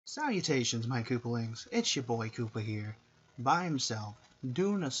Salutations, my Koopalings. It's your boy Koopa here, by himself,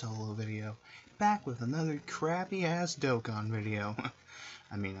 doing a solo video, back with another crappy-ass Dokkan video.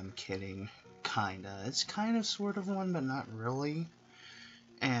 I mean, I'm kidding. Kinda. It's kind of sort of one, but not really.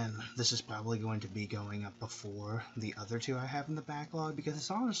 And this is probably going to be going up before the other two I have in the backlog, because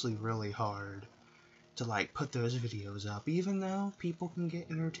it's honestly really hard to, put those videos up, even though people can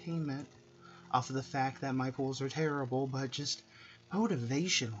get entertainment off of the fact that my pulls are terrible, but just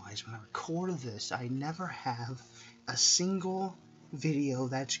motivation-wise, when I record this, I never have a single video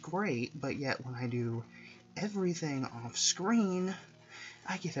that's great, but yet when I do everything off-screen,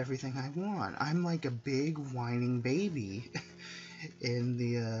 I get everything I want. I'm like a big whining baby in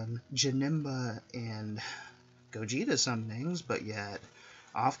the Jenemba and Gogeta summonings, but yet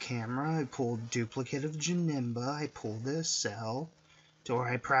off-camera I pulled duplicate of Jenemba, I pulled this cell, to where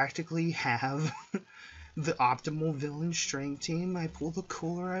I practically have the optimal villain strength team, I pull the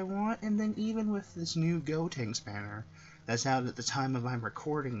cooler I want, and then even with this new Gotenks banner that's out at the time of I'm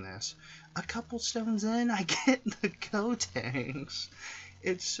recording this, a couple stones in, I get the Gotenks.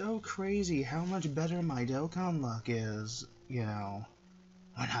 It's so crazy how much better my Dokkan luck is, you know,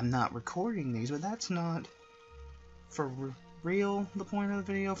 when I'm not recording these, but that's not for real the point of the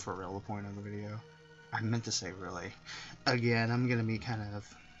video, for real the point of the video. I meant to say really. Again, I'm gonna be kind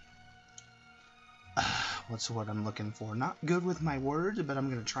of what's the word I'm looking for? Not good with my words, but I'm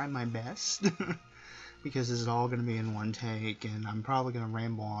gonna try my best because this is all gonna be in one take, and I'm probably gonna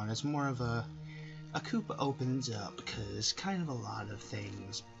ramble on. It's more of a Koopa opens up because kind of a lot of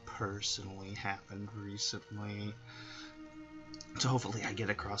things personally happened recently. So hopefully I get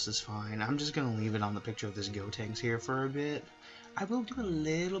across this fine. I'm just gonna leave it on the picture of this Gotenks here for a bit. I will do a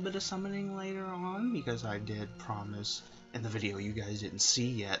little bit of summoning later on, because I did promise in the video you guys didn't see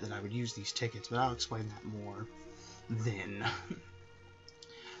yet that I would use these tickets, but I'll explain that more then.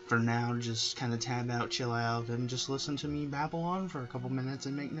 For now, just kind of tab out, chill out, and just listen to me babble on for a couple minutes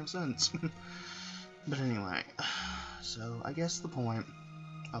and make no sense. But anyway, so I guess the point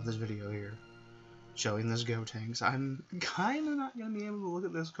of this video here, showing this Gotenks, I'm kind of not going to be able to look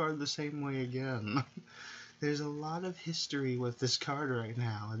at this card the same way again. There's a lot of history with this card right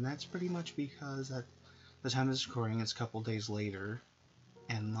now, and that's pretty much because at the time of this recording, it's a couple days later,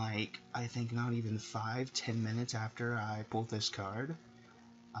 and I think not even 5-10 minutes after I pulled this card,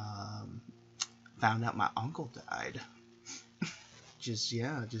 found out my uncle died. just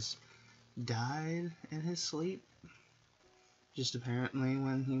died in his sleep. Just apparently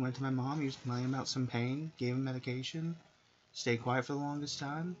when he went to my mom, he was complaining about some pain, gave him medication, stayed quiet for the longest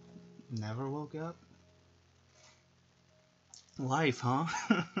time, never woke up. Life, huh?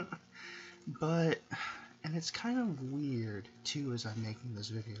 And it's kind of weird, too, as I'm making this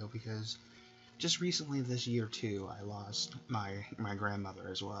video, because just recently this year, too, I lost my grandmother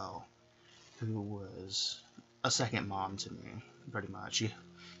as well, who was a second mom to me, pretty much.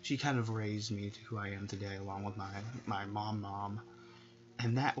 She kind of raised me to who I am today, along with my mom,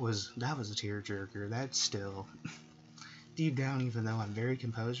 and that was a tearjerker. That's still, deep down, even though I'm very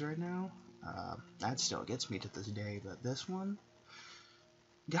composed right now, that still gets me to this day, but this one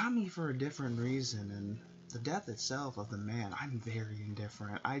got me for a different reason, and the death itself of the man, I'm very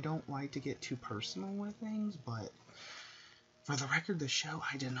indifferent. I don't like to get too personal with things, but for the record, the show,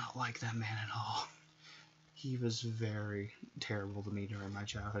 I did not like that man at all. He was very terrible to me during my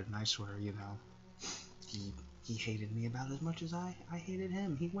childhood, and I swear, you know, he hated me about as much as I hated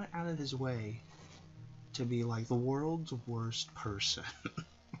him. He went out of his way to be like the world's worst person,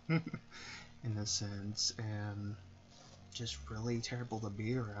 in a sense, and just really terrible to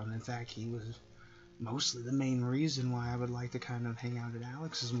be around. In fact, he was mostly the main reason why I would like to kind of hang out at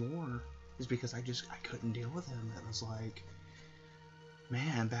Alex's more, is because I couldn't deal with him. It was like,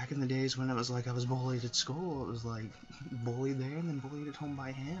 man, back in the days when it was like I was bullied at school, it was like bullied there and then bullied at home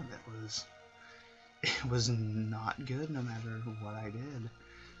by him. It was not good no matter what I did.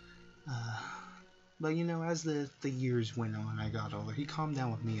 But you know, as the years went on, I got older, he calmed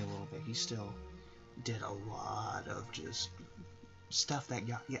down with me a little bit. He still did a lot of just stuff that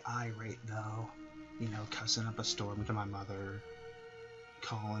got you irate, though. You know, cussing up a storm to my mother,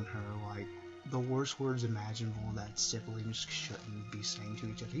 calling her, the worst words imaginable that siblings shouldn't be saying to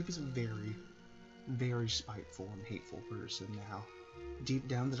each other. He was a very, very spiteful and hateful person. Now, deep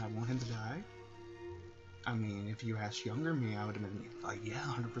down, did I want him to die? I mean, if you asked younger me, I would have been like, yeah,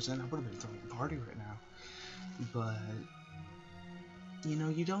 100%, I would have been throwing a party right now. But you know,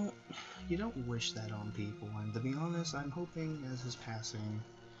 you don't wish that on people, and to be honest, I'm hoping as his passing,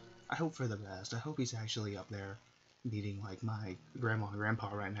 I hope for the best. I hope he's actually up there meeting my grandma and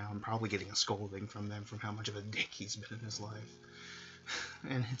grandpa right now. I'm probably getting a scolding from them from how much of a dick he's been in his life.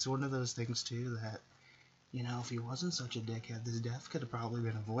 And it's one of those things too that, you know, if he wasn't such a dickhead, this death could have probably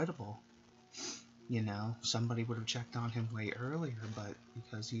been avoidable. You know, somebody would have checked on him way earlier, but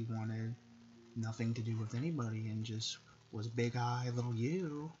because he wanted nothing to do with anybody and just was big eye little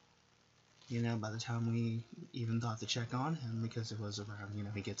you know, by the time we even thought to check on him, because it was around, you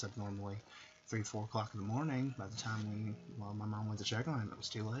know, he gets up normally 3, 4 o'clock in the morning. By the time my mom went to check on him, it was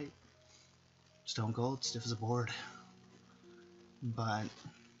too late. Stone cold, stiff as a board. But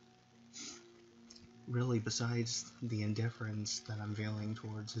really, besides the indifference that I'm feeling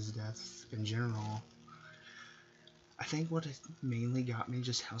towards his death in general, I think what it mainly got me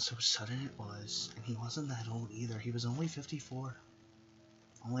just how so sudden it was. And he wasn't that old either. He was only 54.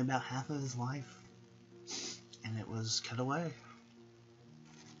 Only about half of his life. And it was cut away.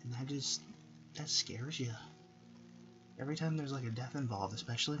 And that scares you. Every time there's like a death involved,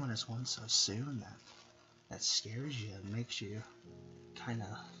 especially when it's one so soon, that scares you and makes you kind of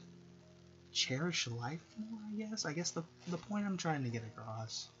cherish life more, I guess. I guess the point I'm trying to get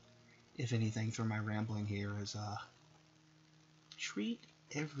across, if anything, through my rambling here is, treat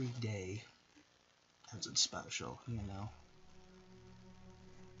every day as it's special, you know.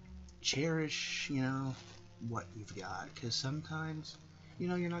 Cherish, you know, what you've got, because sometimes, you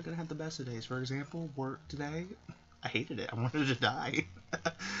know, you're not going to have the best of days. For example, work today, I hated it. I wanted to die.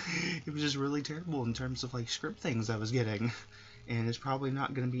 It was just really terrible in terms of, like, script things I was getting. And it's probably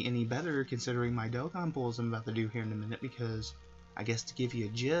not going to be any better considering my Dokkan pulls I'm about to do here in a minute, because I guess to give you a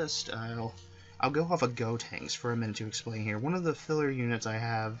gist, I'll go off of Gotenks for a minute to explain here. One of the filler units I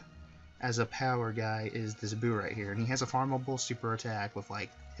have as a power guy is this Boo right here, and he has a farmable super attack with, like,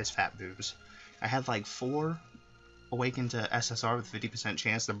 his fat boobs. I had, like, 4 awaken to SSR with 50%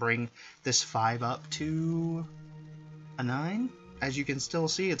 chance to bring this 5 up to a 9. As you can still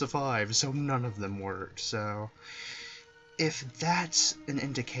see, it's a 5, so none of them worked. So if that's an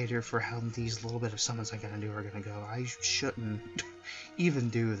indicator for how these little bit of summons I'm gonna do are gonna go, I shouldn't even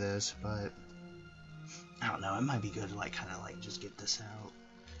do this, but I don't know, it might be good to, like, kind of, like, just get this out.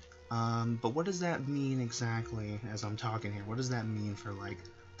 But what does that mean exactly as I'm talking here? What does that mean for, like,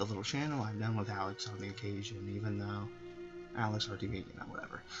 the little channel I've done with Alex on the occasion, even though Alex RTV, you know,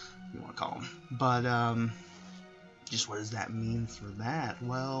 whatever you want to call him. But, just what does that mean for that?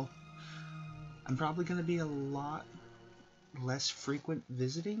 Well, I'm probably going to be a lot less frequent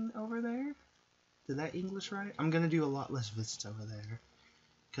visiting over there. Did that English right? I'm going to do a lot less visits over there.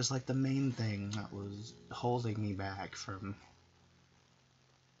 Because, like, the main thing that was holding me back from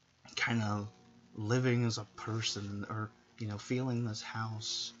kind of living as a person, or, you know, feeling this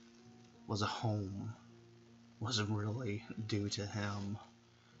house was a home, wasn't really due to him.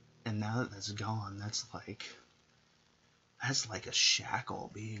 And now that that's gone, that's like a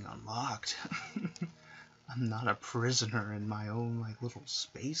shackle being unlocked. I'm not a prisoner in my own, like, little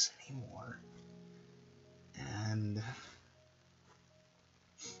space anymore. And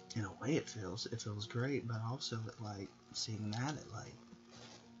in a way it feels great, but also like seeing that, it like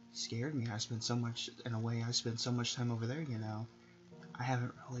scared me. I spent so much time over there, you know. I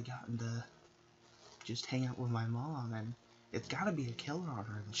haven't really gotten to just hang out with my mom, and it's gotta be a killer on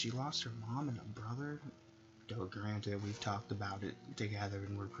her that she lost her mom and a brother. Though granted, we've talked about it together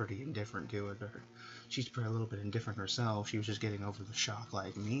and we're pretty indifferent to it. Or she's pretty a little bit indifferent herself. She was just getting over the shock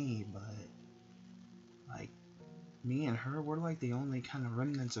like me, but like me and her, we're like the only kind of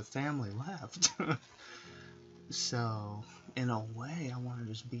remnants of family left. So in a way, I want to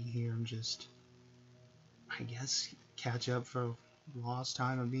just be here and just, I guess, catch up for lost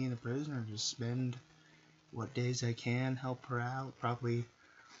time of being a prisoner. Just spend what days I can, help her out, probably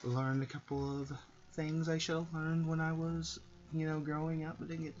learn a couple of things I should have learned when I was, you know, growing up but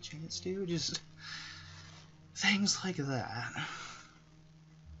didn't get the chance to. Just things like that. I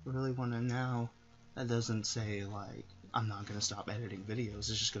really want to now. That doesn't say, like, I'm not going to stop editing videos.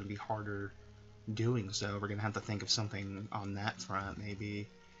 It's just going to be harder doing so. We're going to have to think of something on that front. Maybe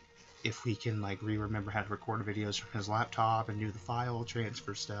if we can, like, remember how to record videos from his laptop and do the file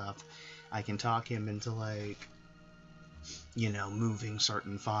transfer stuff, I can talk him into, like, you know, moving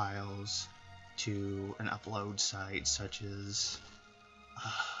certain files to an upload site, such as,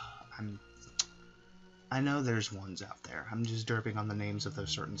 I know there's ones out there. I'm just derping on the names of those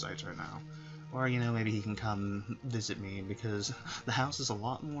certain sites right now. Or, you know, maybe he can come visit me, because the house is a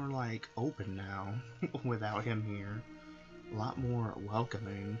lot more, like, open now without him here. A lot more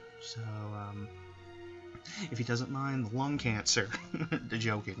welcoming. So, if he doesn't mind the lung cancer,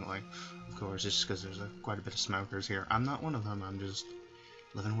 jokingly. Of course, it's just because there's quite a bit of smokers here. I'm not one of them. I'm just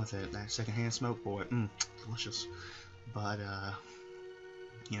living with it. That secondhand smoke, boy, delicious. But,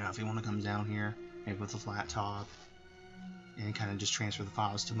 you know, if you want to come down here, maybe with a flat top, and kind of just transfer the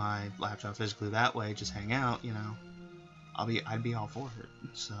files to my laptop physically that way, just hang out, you know, I'd be all for it.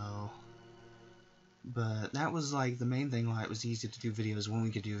 So, but that was like the main thing why it was easy to do videos when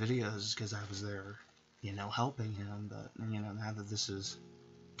we could do videos, because I was there, you know, helping him. But, you know, now that this is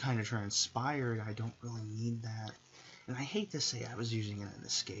kind of transpired, I don't really need that. And I hate to say I was using it as an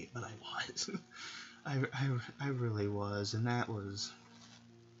escape, but I was. I really was, and that was,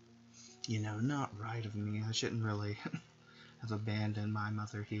 you know, not right of me. I shouldn't really have abandoned my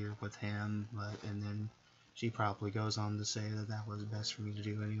mother here with him, and then she probably goes on to say that that was best for me to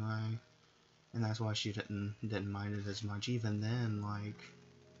do anyway, and that's why she didn't mind it as much. Even then, like,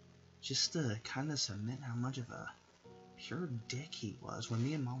 just to kind of submit how much of a pure dick he was. When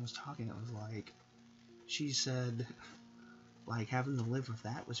me and Mom was talking, it was like, she said, like, having to live with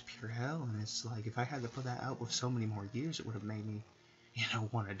that was pure hell, and it's like, if I had to put that out with so many more years, it would have made me, you know,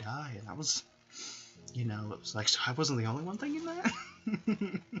 want to die. And I was, you know, it was like, so I wasn't the only one thinking that.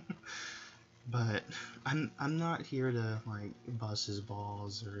 But I'm not here to, like, bust his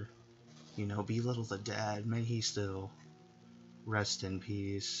balls or, you know, belittle the dad. May he still rest in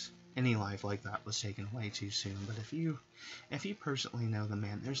peace. Any life like that was taken away too soon. But if you personally know the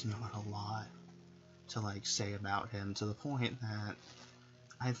man, there's not a lot to, like, say about him, to the point that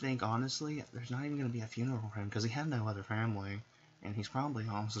I think, honestly, there's not even going to be a funeral for him, because he had no other family, and he's probably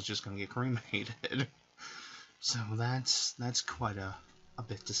honestly just going to get cremated. So that's quite a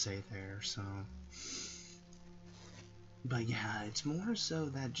bit to say there. So, but yeah, it's more so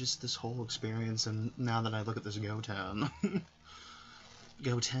that just this whole experience, and now that I look at this Goten,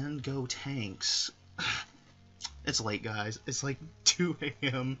 Goten, go Tanks. It's late, guys. It's like 2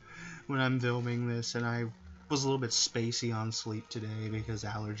 a.m. when I'm filming this, and I was a little bit spacey on sleep today because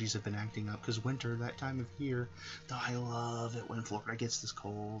allergies have been acting up, because winter, that time of year, though I love it when Florida gets this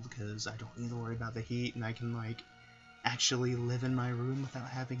cold, because I don't need to worry about the heat, and I can, like, actually live in my room without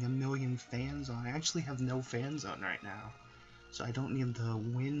having a million fans on. I actually have no fans on right now, so I don't need the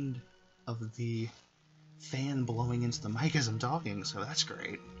wind of the fan blowing into the mic as I'm talking, so that's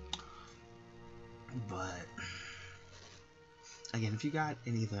great. But again, if you got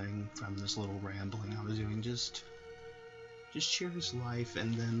anything from this little rambling I was doing, just cherish life,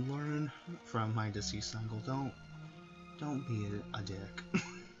 and then learn from my deceased uncle. Don't be a dick.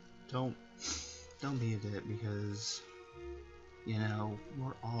 don't be a dick, because, you know,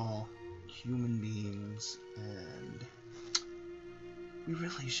 we're all human beings, and we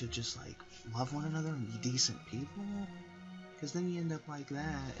really should just, like, love one another and be decent people. Because then you end up like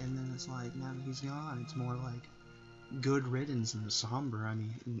that, and then it's like, now that he's gone, it's more like good riddance and somber. I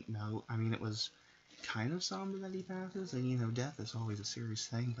mean, no, I mean, it was kind of somber that he passes, and, you know, death is always a serious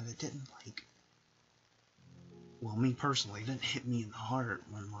thing, but it didn't, like, well, me personally, it didn't hit me in the heart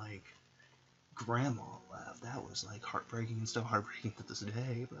when, like, Grandma left. That was, like, heartbreaking, and still heartbreaking to this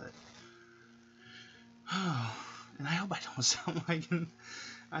day, but, and I hope I don't sound like,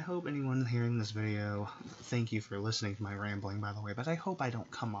 I hope anyone hearing this video, thank you for listening to my rambling, by the way, but I hope I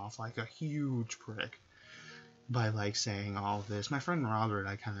don't come off like a huge prick by, like, saying all of this. My friend Robert,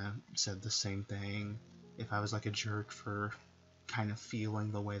 I kind of said the same thing, if I was, like, a jerk for kind of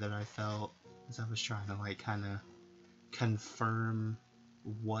feeling the way that I felt, as I was trying to, like, kind of confirm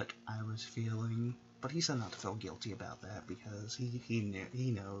what I was feeling, but he said not to feel guilty about that, because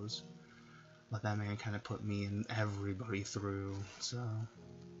he knows what that man kind of put me and everybody through. So,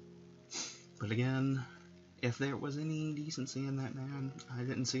 but again, if there was any decency in that man, I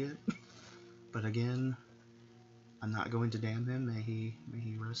didn't see it. But again, I'm not going to damn him. May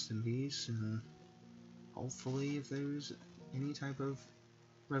he rest in peace, and hopefully, if there's any type of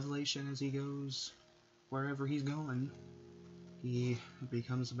revelation as he goes wherever he's going, he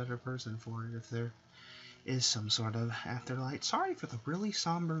becomes a better person for it, if there is some sort of afterlife. Sorry for the really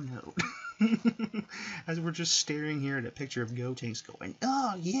somber note. As we're just staring here at a picture of Gotenks going,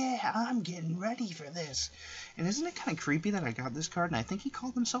 oh yeah, I'm getting ready for this. And isn't it kind of creepy that I got this card, and I think he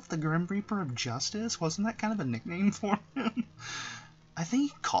called himself the Grim Reaper of Justice? Wasn't that kind of a nickname for him? I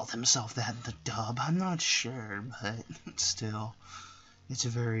think he called himself that in the dub. I'm not sure, but still, it's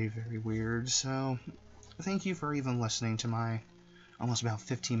very, very weird. So, thank you for even listening to my almost about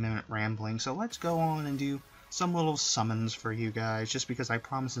 15-minute rambling. So let's go on and do some little summons for you guys, just because I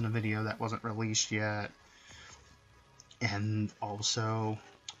promised in a video that wasn't released yet. And also,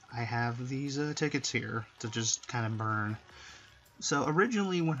 I have these tickets here to just kind of burn. So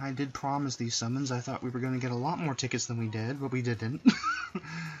originally, when I did promise these summons, I thought we were going to get a lot more tickets than we did, but we didn't.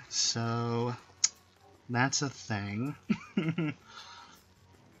 So, that's a thing.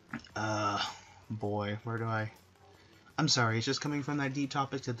 Boy, where do I... I'm sorry, it's just coming from that deep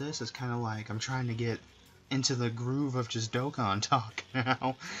topic to this. It's kind of like I'm trying to get into the groove of just Dokkan talk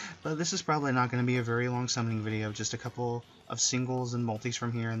now. But this is probably not going to be a very long summoning video, just a couple of singles and multis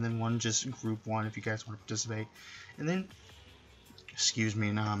from here, and then one just group one if you guys want to participate. And then, excuse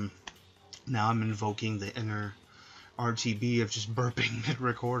me, now I'm invoking the inner RTB of just burping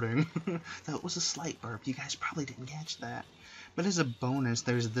mid-recording. That was a slight burp, you guys probably didn't catch that. But as a bonus,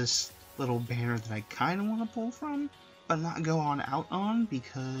 there's this little banner that I kind of want to pull from, but not go on out on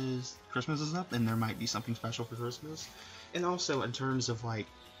because Christmas is up and there might be something special for Christmas. And also in terms of like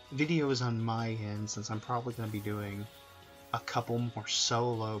videos on my end, since I'm probably going to be doing a couple more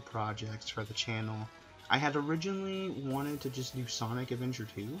solo projects for the channel. I had originally wanted to just do Sonic Adventure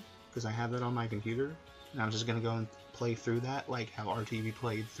 2 because I have that on my computer, and I'm just going to go and play through that like how RTV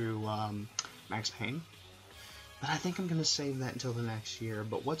played through Max Payne. But I think I'm going to save that until the next year.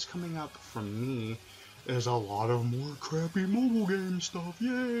 But what's coming up from me is a lot of more crappy mobile game stuff,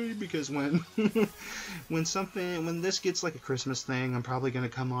 yay! Because when when this gets like a Christmas thing, I'm probably going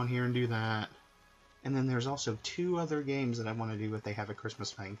to come on here and do that. And then there's also 2 other games that I want to do if they have a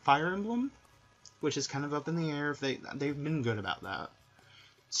Christmas thing. Fire Emblem, which is kind of up in the air. If they've been good about that.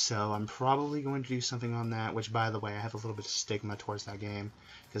 So I'm probably going to do something on that, which, by the way, I have a little bit of stigma towards that game,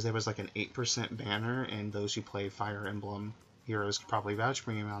 because there was like an 8% banner, and those who play Fire Emblem Heroes could probably vouch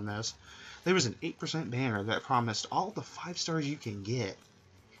for me on this. There was an 8% banner that promised all the 5 stars you can get.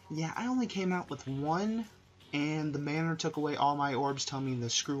 Yeah, I only came out with 1, and the banner took away all my orbs, telling me to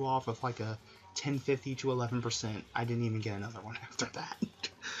screw off with like a 1050 to 11%. I didn't even get another one after that.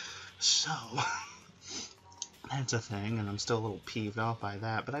 So that's a thing, and I'm still a little peeved off by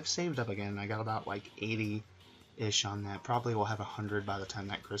that, but I've saved up again. I got about like 80-ish on that. Probably will have 100 by the time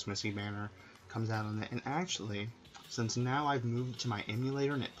that Christmassy banner comes out on it. And actually, since now I've moved to my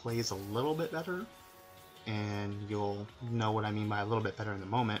emulator and it plays a little bit better, and you'll know what I mean by a little bit better in a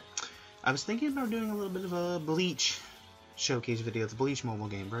moment, I was thinking about doing a little bit of a Bleach showcase video. It's a Bleach mobile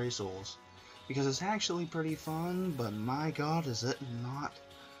game, Brave Souls, because it's actually pretty fun, but my god, is it not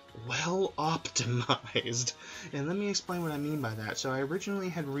well optimized. And let me explain what I mean by that. So I originally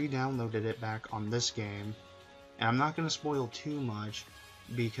had re-downloaded it back on this game, and I'm not going to spoil too much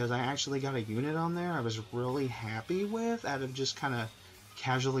because I actually got a unit on there I was really happy with out of just kind of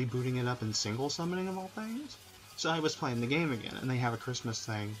casually booting it up and single summoning of all things. So I was playing the game again, and they have a Christmas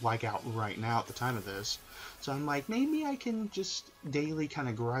thing like out right now at the time of this. So I'm like, maybe I can just daily kind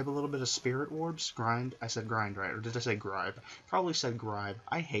of grind a little bit of spirit orbs. Grind? I said grind, right? Or did I say grind? Probably said grind.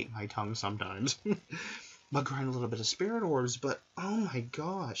 I hate my tongue sometimes. But grind a little bit of spirit orbs. But oh my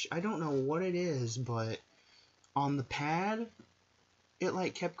gosh, I don't know what it is, but on the pad, it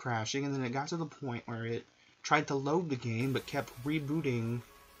like kept crashing, and then it got to the point where it tried to load the game, but kept rebooting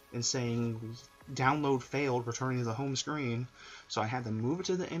and saying download failed, returning to the home screen. So I had to move it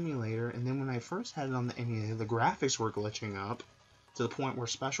to the emulator, and then when I first had it on the emulator, the graphics were glitching up to the point where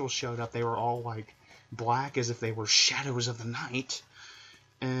specials showed up. They were all like black as if they were shadows of the night.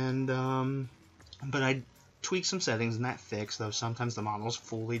 And but I tweaked some settings and that fixed, though sometimes the models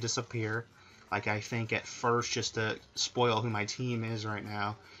fully disappear. Like I think at first, just to spoil who my team is right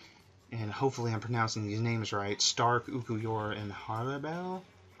now, and hopefully I'm pronouncing these names right, Stark, Ukuyor, and Harabel,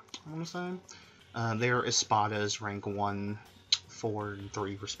 I want to say. They're Espadas, rank 1, 4, and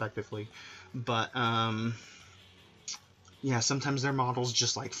 3, respectively. But, yeah, sometimes their models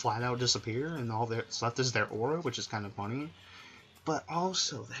just, like, flat out disappear, and all that's left is their aura, which is kind of funny. But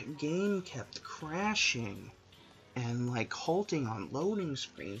also, that game kept crashing and, like, halting on loading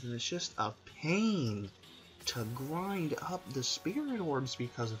screens, and it's just a pain to grind up the spirit orbs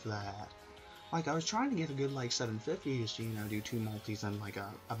because of that. Like, I was trying to get a good, like, 750 just to, you know, do 2 multis and, like,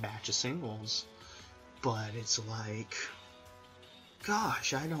 a batch of singles. But it's like,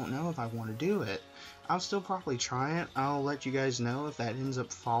 gosh, I don't know if I want to do it. I'll still probably try it. I'll let you guys know if that ends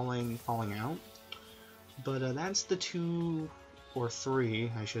up falling out. But that's the 2 or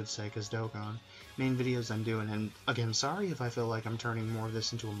 3, I should say, because Dokkan, main videos I'm doing. And again, sorry if I feel like I'm turning more of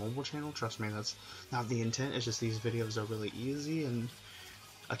this into a mobile channel. Trust me, that's not the intent. It's just these videos are really easy, and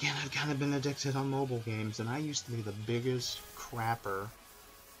again, I've kind of been addicted on mobile games, and I used to be the biggest crapper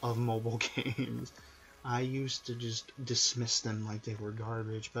of mobile games. I used to just dismiss them like they were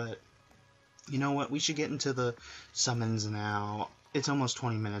garbage, but you know what? We should get into the summons now. It's almost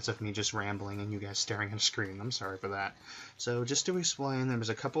 20 minutes of me just rambling and you guys staring at a screen. I'm sorry for that. So just to explain, there was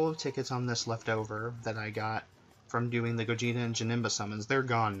a couple of tickets on this left over that I got from doing the Gogeta and Jenemba summons. They're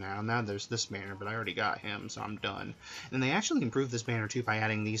gone now. Now there's this banner, but I already got him, so I'm done. And they actually improved this banner too by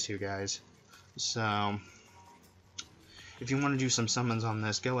adding these 2 guys. So if you want to do some summons on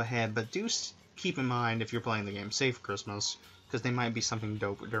this, go ahead, but do keep in mind if you're playing the game, save Christmas, because they might be something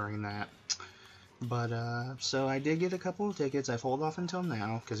dope during that. But, so I did get a couple of tickets. I've held off until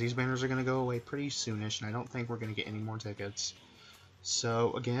now, because these banners are going to go away pretty soonish, and I don't think we're going to get any more tickets.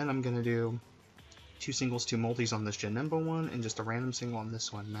 So, again, I'm going to do 2 singles, 2 multis on this Jenemba one, and just a random single on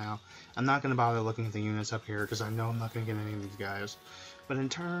this one. Now, I'm not going to bother looking at the units up here, because I know I'm not going to get any of these guys. But in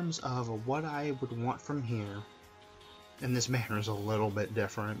terms of what I would want from here, and this banner is a little bit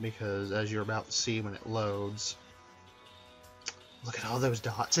different, because as you're about to see when it loads, look at all those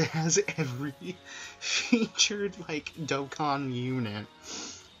dots. It has every featured, like, Dokkan unit.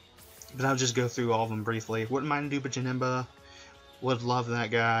 But I'll just go through all of them briefly. Wouldn't mind a dupe of Jenemba. Would love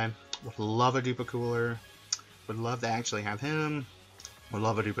that guy. Would love a dupe of Cooler. Would love to actually have him. Would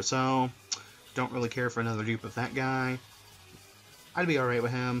love a dupe of Cell. Don't really care for another dupe of that guy. I'd be alright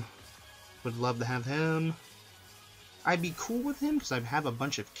with him. Would love to have him. I'd be cool with him because I'd have a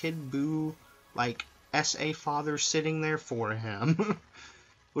bunch of Kid Buu, like, SA fathers sitting there for him.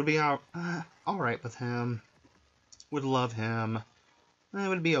 Would be alright with him. Would love him.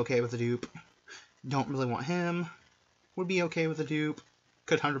 Would be okay with the dupe. Don't really want him. Would be okay with the dupe.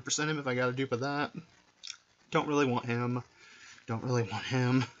 Could 100% him if I got a dupe of that. Don't really want him. Don't really want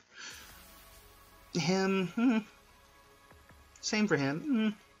him. Him. Same for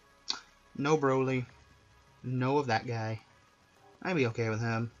him. No Broly. No of that guy. I'd be okay with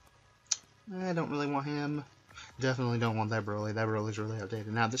him. I don't really want him. Definitely don't want that Broly. That Broly's really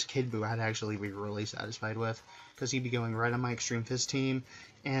outdated. Now, this Kid Buu I'd actually be really satisfied with, because he'd be going right on my Extreme Fist team,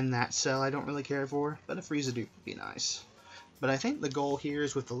 and that Cell I don't really care for, but a Frieza dupe would be nice. But I think the goal here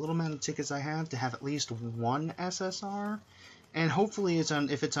is, with the little amount of tickets I have, to have at least one SSR, and hopefully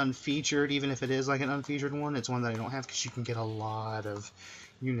if it's unfeatured, even if it is like an unfeatured one, it's one that I don't have, because you can get a lot of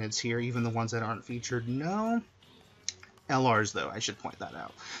units here, even the ones that aren't featured. No LRs, though, I should point that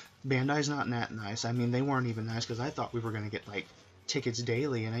out. Bandai's not that nice. I mean, they weren't even nice, because I thought we were going to get, like, tickets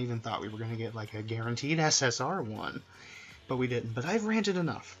daily, and I even thought we were going to get, like, a guaranteed SSR one. But we didn't. But I've ranted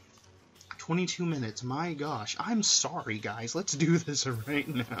enough. 22 minutes. My gosh. I'm sorry, guys. Let's do this right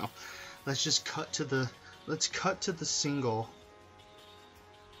now. Let's just cut to the... Let's cut to the single.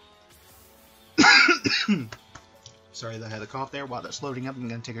 Sorry that I had a cough there. While that's loading up, I'm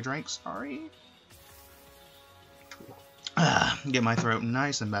going to take a drink. Sorry. Get my throat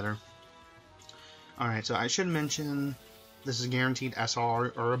nice and better. Alright, so I should mention this is guaranteed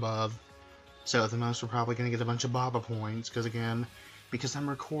SR or above. So at the most, we're probably going to get a bunch of Baba points. Because again, because I'm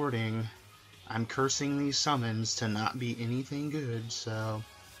recording, I'm cursing these summons to not be anything good. So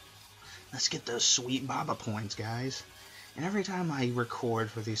let's get those sweet Baba points, guys. And every time I record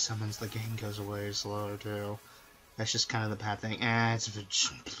for these summons, the game goes way slower too. That's just kind of the bad thing.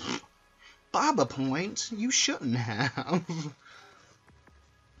 It's Baba points? You shouldn't have.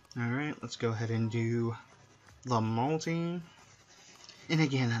 Alright, let's go ahead and do the multi. And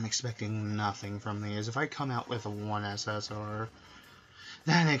again, I'm expecting nothing from these. If I come out with a 1 SSR,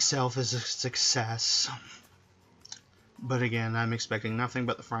 that in itself is a success. But again, I'm expecting nothing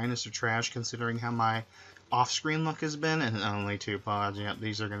but the finest of trash, considering how my off-screen luck has been, and only 2 pods. Yep,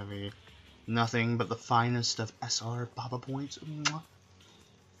 these are going to be nothing but the finest of SR Baba points. Mwah.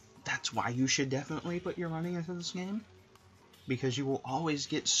 That's why you should definitely put your money into this game, because you will always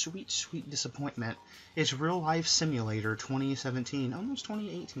get sweet, sweet disappointment. It's Real Life Simulator 2017, almost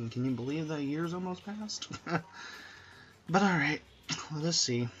 2018. Can you believe that year's almost passed? But alright, let's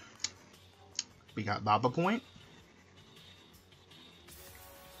see. We got Baba Point.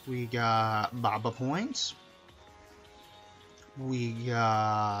 We got Baba Points. We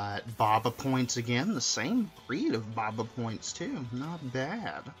got Baba Points again, the same breed of Baba Points too, not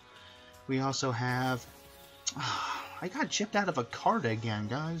bad. We also have... I got chipped out of a card again,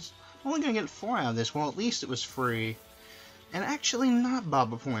 guys. I'm only going to get 4 out of this. Well, at least it was free. And actually not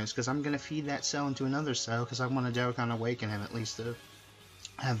Baba Points, because I'm going to feed that cell into another cell, because I want to Dokkan Awaken him at least to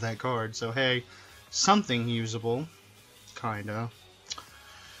have that card. So, hey, something usable. Kinda.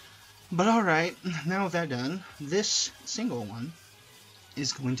 But alright, now with that done, this single one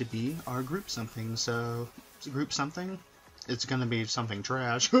is going to be our group something. So, group something? It's going to be something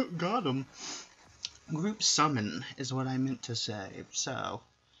trash. Got him. Group summon is what I meant to say. So,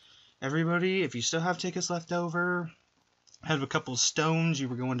 everybody, if you still have tickets left over, have a couple stones you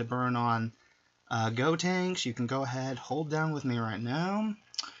were going to burn on Go Tanks, you can go ahead, hold down with me right now.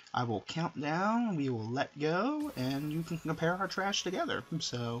 I will count down, we will let go, and you can compare our trash together.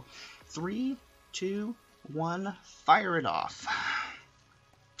 So, 3, 2, 1, fire it off.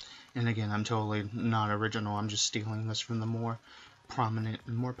 And again, I'm totally not original, I'm just stealing this from the more prominent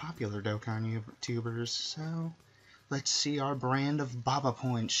and more popular Dokkan YouTubers. So, let's see our brand of Baba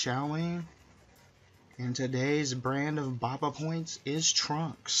Points, shall we? And today's brand of Baba Points is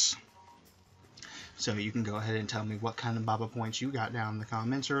Trunks. So you can go ahead and tell me what kind of Baba points you got down in the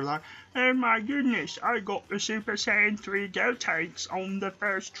comments, or like, oh my goodness, I got the Super Saiyan 3 Gotenks on the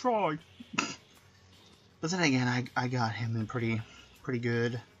first try. But then again, I got him in pretty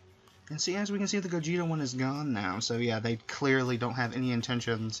good. And see, as we can see, the Gogeta one is gone now. So yeah, they clearly don't have any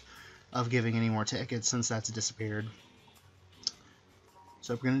intentions of giving any more tickets since that's disappeared.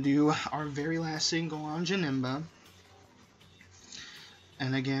 So we're going to do our very last single on Jenemba.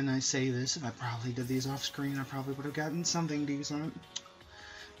 And again, I say this, if I probably did these off screen, I probably would have gotten something decent.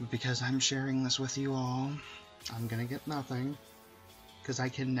 But because I'm sharing this with you all, I'm going to get nothing. Because I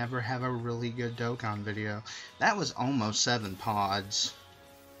can never have a really good Dokkan video. That was almost 7 pods.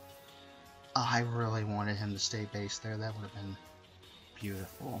 I really wanted him to stay based there. That would have been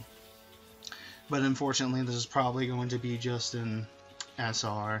beautiful. But unfortunately, this is probably going to be just an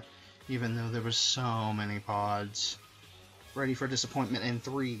SR, even though there were so many pods. Ready for disappointment in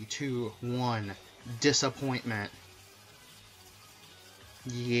 3, 2, 1. Disappointment.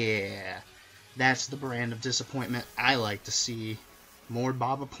 Yeah. That's the brand of disappointment I like to see. More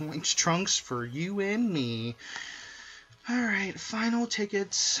Baba Points Trunks for you and me. Alright, final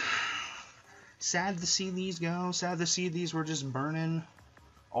tickets. Sad to see these go. Sad to see these were just burning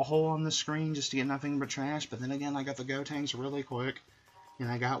a hole on the screen just to get nothing but trash. But then again, I got the Gotenks really quick. And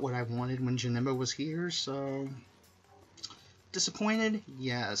I got what I wanted when Jenemba was here, so... Disappointed?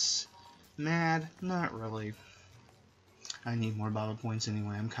 Yes. Mad? Not really. I need more Baba points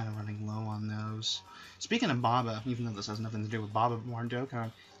anyway. I'm kind of running low on those. Speaking of Baba, even though this has nothing to do with Baba or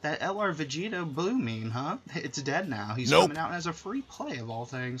Dokkan, that LR Vegeta blue meme, huh? It's dead now. He's coming out as a free play of all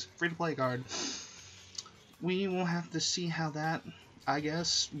things. Free to play card. We will have to see how that, I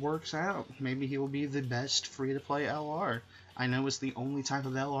guess, works out. Maybe he will be the best free to play LR. I know it's the only type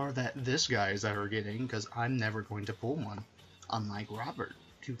of LR that this guy is ever getting, because I'm never going to pull one. Unlike Robert,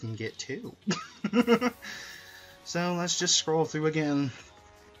 who can get 2. So let's just scroll through again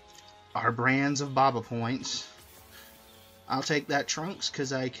our brands of Baba points. I'll take that Trunks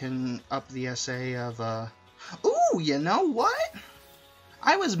because I can up the SA of Ooh, you know what?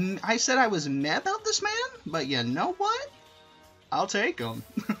 I said I was meh about this man, but you know what? I'll take him.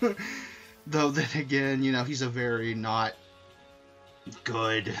 Though then again, you know, he's a very not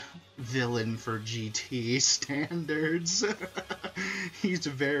good villain for GT standards. He's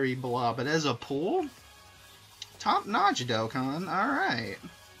very blah, but as a pull, top-notch Dokkan, alright.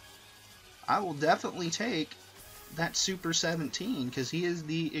 I will definitely take that Super 17, because he is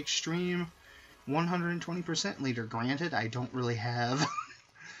the extreme 120% leader. Granted, I don't really have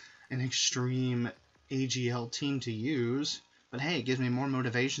an extreme AGL team to use, but hey, it gives me more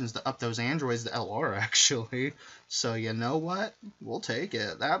motivations to up those androids to LR, actually. So, you know what? We'll take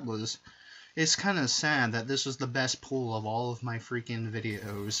it. It's kind of sad that this was the best pull of all of my freaking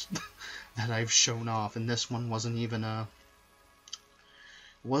videos that I've shown off, and this one wasn't even an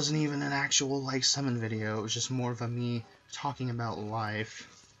actual like summon video. It was just more of a me talking about life.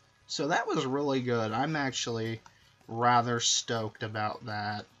 So that was really good. I'm actually rather stoked about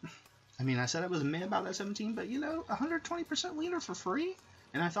that. I mean, I said I was meh about that 17, but you know, 120% leader for free,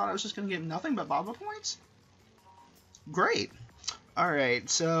 and I thought I was just gonna get nothing but Baba points. Great. All right,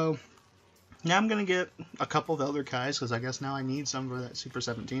 so. Now I'm going to get a couple of Elder Kais, because I guess now I need some for that Super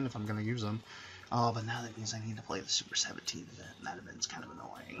 17 if I'm going to use them. Oh, but now that means I need to play the Super 17 event. That event's kind of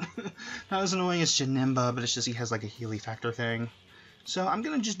annoying. Not as annoying as Jenemba, but it's just he has like a Healy factor thing. So I'm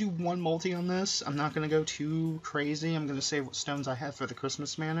going to just do one multi on this. I'm not going to go too crazy. I'm going to save what stones I have for the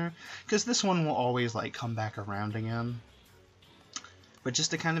Christmas manor, because this one will always like come back around again. But just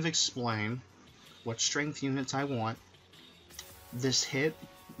to kind of explain what strength units I want, this hit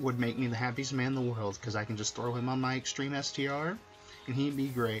would make me the happiest man in the world, because I can just throw him on my extreme STR and he'd be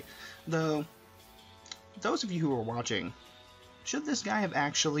great. Though, those of you who are watching, should this guy have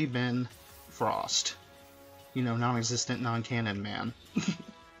actually been Frost? You know, non-existent, non-canon man.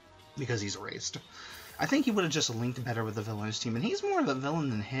 Because he's erased. I think he would have just linked better with the villainous team, and he's more of a villain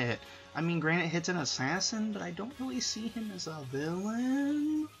than Hit. I mean, granted, Hit's an assassin, but I don't really see him as a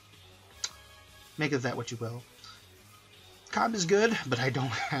villain. Make of that what you will. Cobb is good, but I don't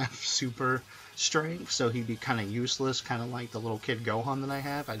have super strength, so he'd be kind of useless, kind of like the little kid Gohan that I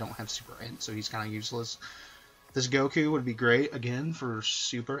have. I don't have super int, so he's kind of useless. This Goku would be great, again, for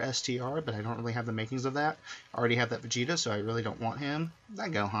super STR, but I don't really have the makings of that. I already have that Vegeta, so I really don't want him.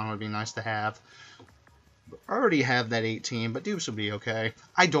 That Gohan would be nice to have. I already have that 18, but Dupes would be okay.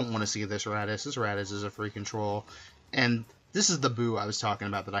 I don't want to see this Raditz. This Raditz is a free control. And this is the Boo I was talking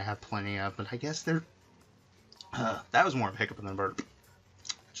about that I have plenty of, but I guess they're... that was more of a hiccup than a burp.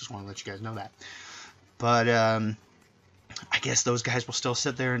 Just want to let you guys know that. But, I guess those guys will still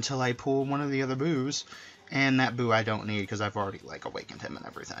sit there until I pull one of the other boos. And that boo I don't need because I've already, like, awakened him and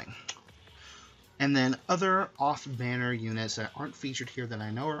everything. And then other off-banner units that aren't featured here that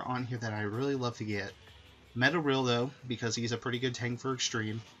I know are on here that I really love to get. Meta Real, though, because he's a pretty good tank for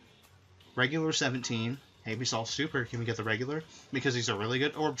Extreme. Regular 17. Hey, we saw Super. Can we get the regular? Because he's a really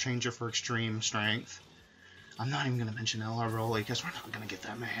good orb changer for Extreme Strength. I'm not even going to mention LR Broly because we're not going to get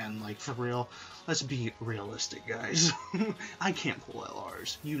that man. Like, for real. Let's be realistic, guys. I can't pull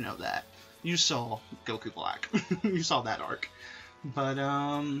LRs. You know that. You saw Goku Black. You saw that arc. But,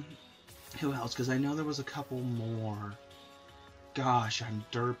 who else? Because I know there was a couple more. Gosh, I'm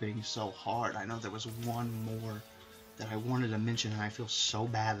derping so hard. I know there was one more that I wanted to mention, and I feel so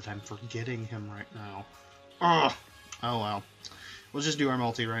bad that I'm forgetting him right now. Ugh. Oh, well. We'll just do our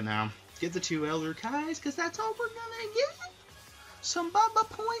multi right now. Get the 2 Elder Kais, because that's all we're gonna get. Some Baba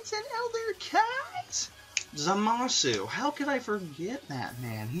points and Elder Kais. Zamasu. How could I forget that,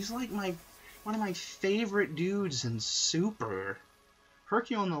 man? He's like one of my favorite dudes in Super.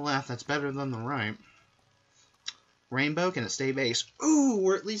 Hercule on the left, that's better than the right. Rainbow, can it stay base? Ooh,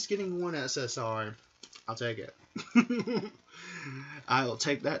 we're at least getting 1 SSR. I'll take it. I'll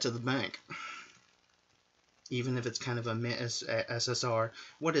take that to the bank. Even if it's kind of a SSR.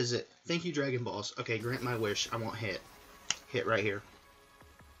 What is it? Thank you, Dragon Balls. Okay, grant my wish. I want hit. Hit right here.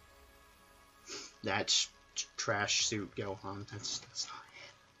 That's trash suit Gohan. That's not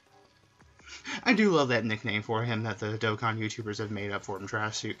it. I do love that nickname for him that the Dokkan YouTubers have made up for him,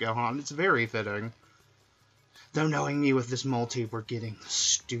 Trash Suit Gohan. It's very fitting. Though knowing me with this multi, we're getting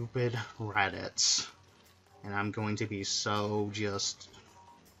stupid Raditz. And I'm going to be so just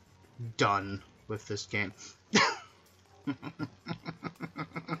done with this game.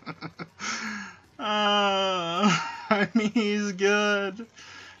 I mean, he's good.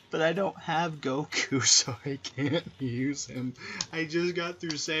 But I don't have Goku, so I can't use him. I just got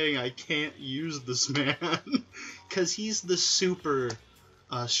through saying I can't use this man. Because he's the super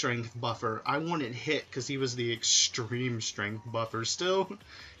strength buffer. I wanted hit because he was the extreme strength buffer. Still,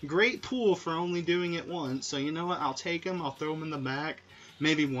 great pool for only doing it once. So you know what? I'll take him. I'll throw him in the back.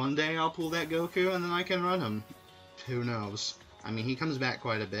 Maybe one day I'll pull that Goku and then I can run him. Who knows? I mean, he comes back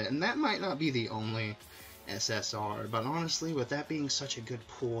quite a bit. And that might not be the only SSR, but honestly, with that being such a good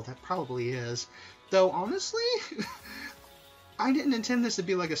pool, that probably is. Though, honestly, I didn't intend this to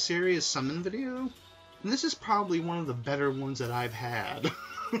be like a serious summon video. And this is probably one of the better ones that I've had.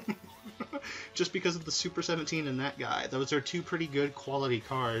 Just because of the Super 17 and that guy. Those are 2 pretty good quality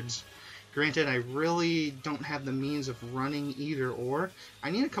cards. Granted, I really don't have the means of running either or.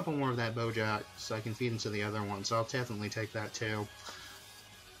 I need a couple more of that Bojack so I can feed into the other one, so I'll definitely take that too.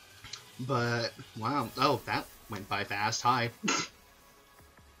 But, wow. Oh, that went by fast. Hi.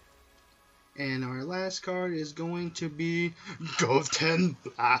 And our last card is going to be Goten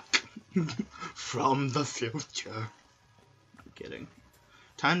Black from the future. I'm kidding.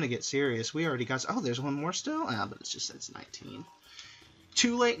 Time to get serious. We already got... Oh, there's one more still? Ah, but it's 19.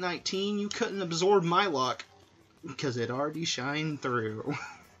 Too late, 19. You couldn't absorb my luck. Because it already shined through.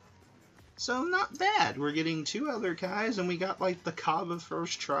 So, not bad. We're getting 2 other guys, and we got, like, the Kaba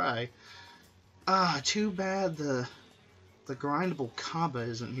first try. Too bad the grindable Kaba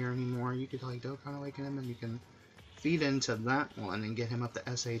isn't here anymore. You could, like, Dokkan Awaken him, and you can feed into that one and get him up to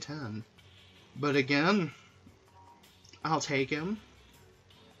SA10. But again, I'll take him.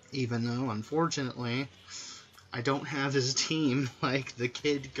 Even though, unfortunately, I don't have his team like the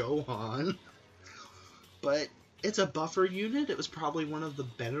Kid Gohan. But it's a buffer unit. It was probably one of the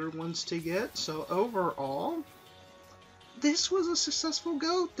better ones to get. So overall, this was a successful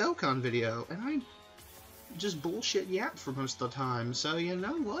Dokkan video. And I just bullshit yap for most of the time. So you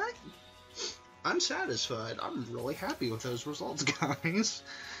know what? I'm satisfied. I'm really happy with those results, guys.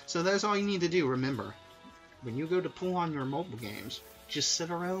 So that's all you need to do. Remember, when you go to pull on your mobile games, just sit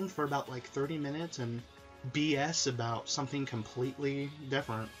around for about like 30 minutes and BS about something completely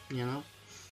different, you know?